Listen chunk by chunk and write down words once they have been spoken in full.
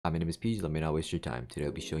Hi, my name is PeeJ. Let me not waste your time. Today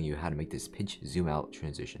I'll be showing you how to make this pinch zoom out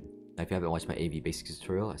transition. Now, if you haven't watched my AV basics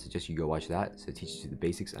tutorial, I suggest you go watch that. So it teaches you the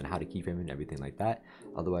basics on how to keyframe and everything like that.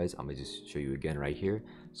 Otherwise, I'm gonna just show you again right here.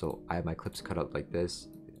 So I have my clips cut up like this.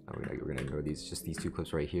 We're gonna ignore these, just these two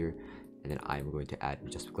clips right here, and then I'm going to add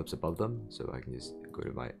adjustment clips above them. So I can just go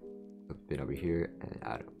to my clip bin over here and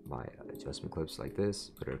add my adjustment clips like this,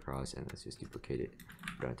 put it across, and let's just duplicate it,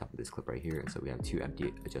 put it on top of this clip right here. And so we have two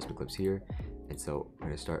empty adjustment clips here. And so we're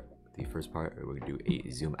gonna start with the first part. We're gonna do a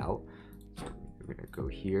zoom out. So we're gonna go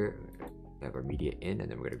here, we have our media in, and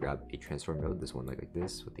then we're gonna grab a transform node, this one like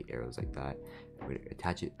this with the arrows like that. We're gonna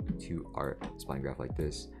attach it to our spline graph like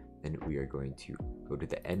this. Then we are going to go to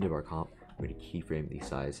the end of our comp. We're going to keyframe the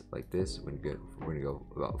size like this. We're going to go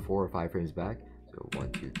about 4 or 5 frames back. So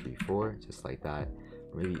 1, 2, 3, 4, just like that,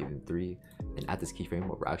 or maybe even 3. And at this keyframe,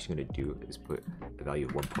 what we're actually going to do is put a value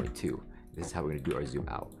of 1.2. This is how we're going to do our zoom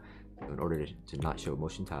out. So in order to not show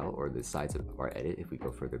motion tile or the sides of our edit, if we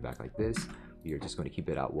go further back like this, we are just going to keep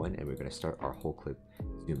it at 1, and we're going to start our whole clip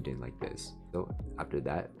zoomed in like this. So after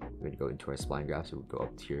that, we're going to go into our spline graph. So we'll go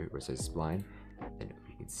up here where it says spline, and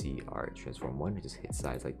you can see our transform 1. It just hits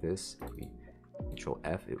sides like this. If we Control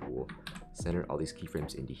F, it will center all these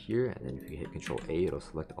keyframes into here, and then if you hit Control A, it'll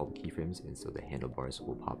select all the keyframes, and so the handlebars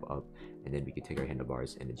will pop up, and then we can take our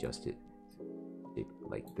handlebars and adjust it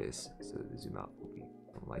like this. So the zoom out will be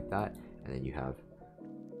something like that, and then you have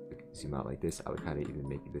zoom out like this. I would kind of even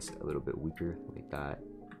make this a little bit weaker like that,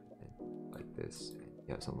 and like this,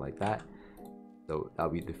 yeah, something like that. So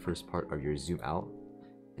that'll be the first part of your zoom out.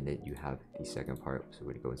 And then you have the second part. So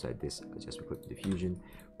we're going to go inside this adjustment clip diffusion.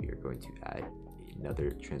 We are going to add another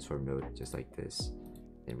transform node just like this.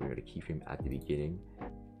 And we're going to keyframe at the beginning.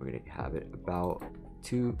 We're going to have it about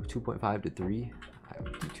 2.5 to 3. I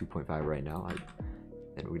would do 2.5 right now.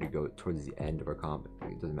 And we're going to go towards the end of our comp.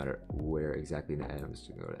 It doesn't matter where exactly in the end. I'm just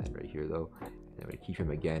going to go to the end right here though. And then we're going to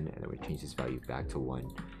keyframe again. And then we're going to change this value back to 1.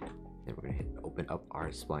 Then we're going to open up our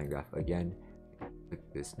spline graph again. Click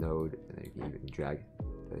this node, and then you can even drag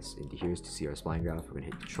this into here to see our spline graph. We're going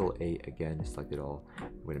to hit Control A again, select it all.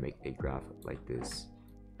 We're going to make a graph like this,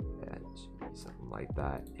 and something like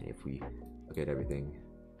that. And if we look at everything,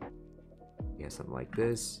 we have something like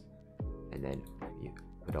this. And then you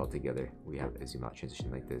put it all together, we have a zoom out transition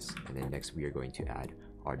like this. And then next we are going to add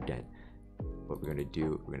our dent. What we're going to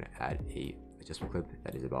do, we're going to add a adjustment clip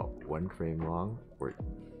that is about 1 frame long, or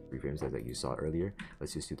 3 frames as like you saw earlier.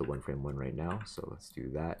 Let's just do the 1 frame one right now. So let's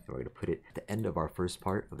do that. And we're going to put it at the end of our first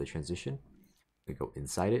part of the transition. We go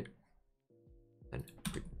inside it and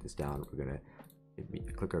put this down. We're going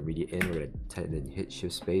to click our media in. We're going to type in, hit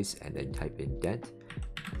shift space, and then type in dent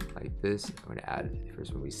like this. I'm going to add the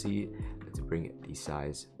first one we see. Let's bring the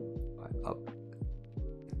size up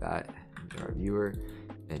like that to our viewer.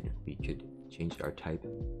 And we could change our type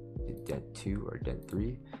to dent 2 or dent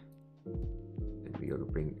 3. We are going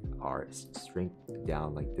to bring our strength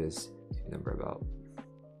down like this to a number about,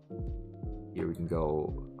 here we can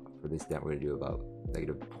go for this dent, we're going to do about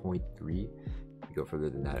 -0.3. If we go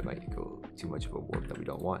further than that, it might go too much of a warp that we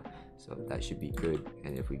don't want, so that should be good.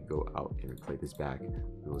 And if we go out and play this back,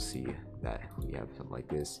 we will see that we have something like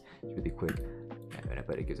this. It's really quick,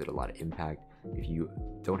 but it gives it a lot of impact. If you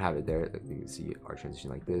don't have it there, you can see our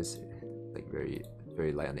transition like this, like very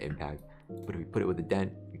light on the impact. But if we put it with a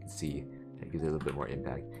dent, you can see it gives it a little bit more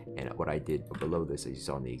impact. And what I did below this, as you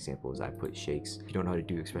saw in the example, is I put shakes. If you don't know how to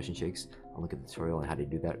do expression shakes, I'll look at the tutorial on how to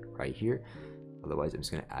do that right here. Otherwise, I'm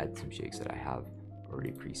just going to add some shakes that I have already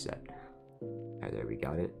preset. Alright, there we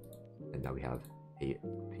got it. And now we have a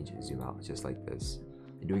pinch and zoom out just like this.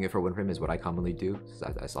 And doing it for 1 frame is what I commonly do.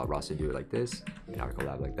 So I saw Rostin do it like this, in our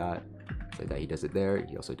collab like that. It's like that. He does it there.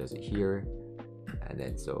 He also does it here. And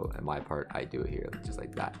then so in my part, I do it here just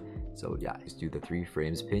like that. So yeah, just do the 3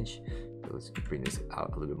 frames pinch. So let's bring this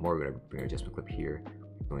out a little bit more. We're going to bring our adjustment clip here.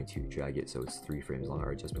 We're going to drag it so it's 3 frames long,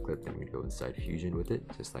 our adjustment clip. Then we're going to go inside Fusion with it,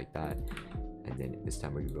 just like that. And then this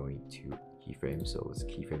time we're going to keyframe. So let's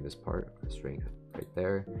keyframe this part, strength right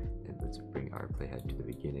there. And let's bring our playhead to the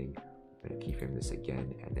beginning. We're going to keyframe this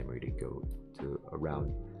again, and then we're going to go to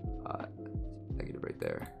around negative right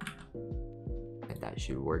there. And that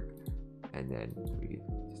should work. And then we can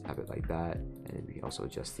just have it like that, and then we can also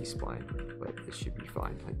adjust the spline, but it should be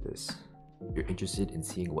fine like this. If you're interested in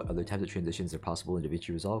seeing what other types of transitions are possible in DaVinci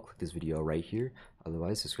Resolve, click this video right here.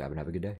 Otherwise, subscribe and have a good day.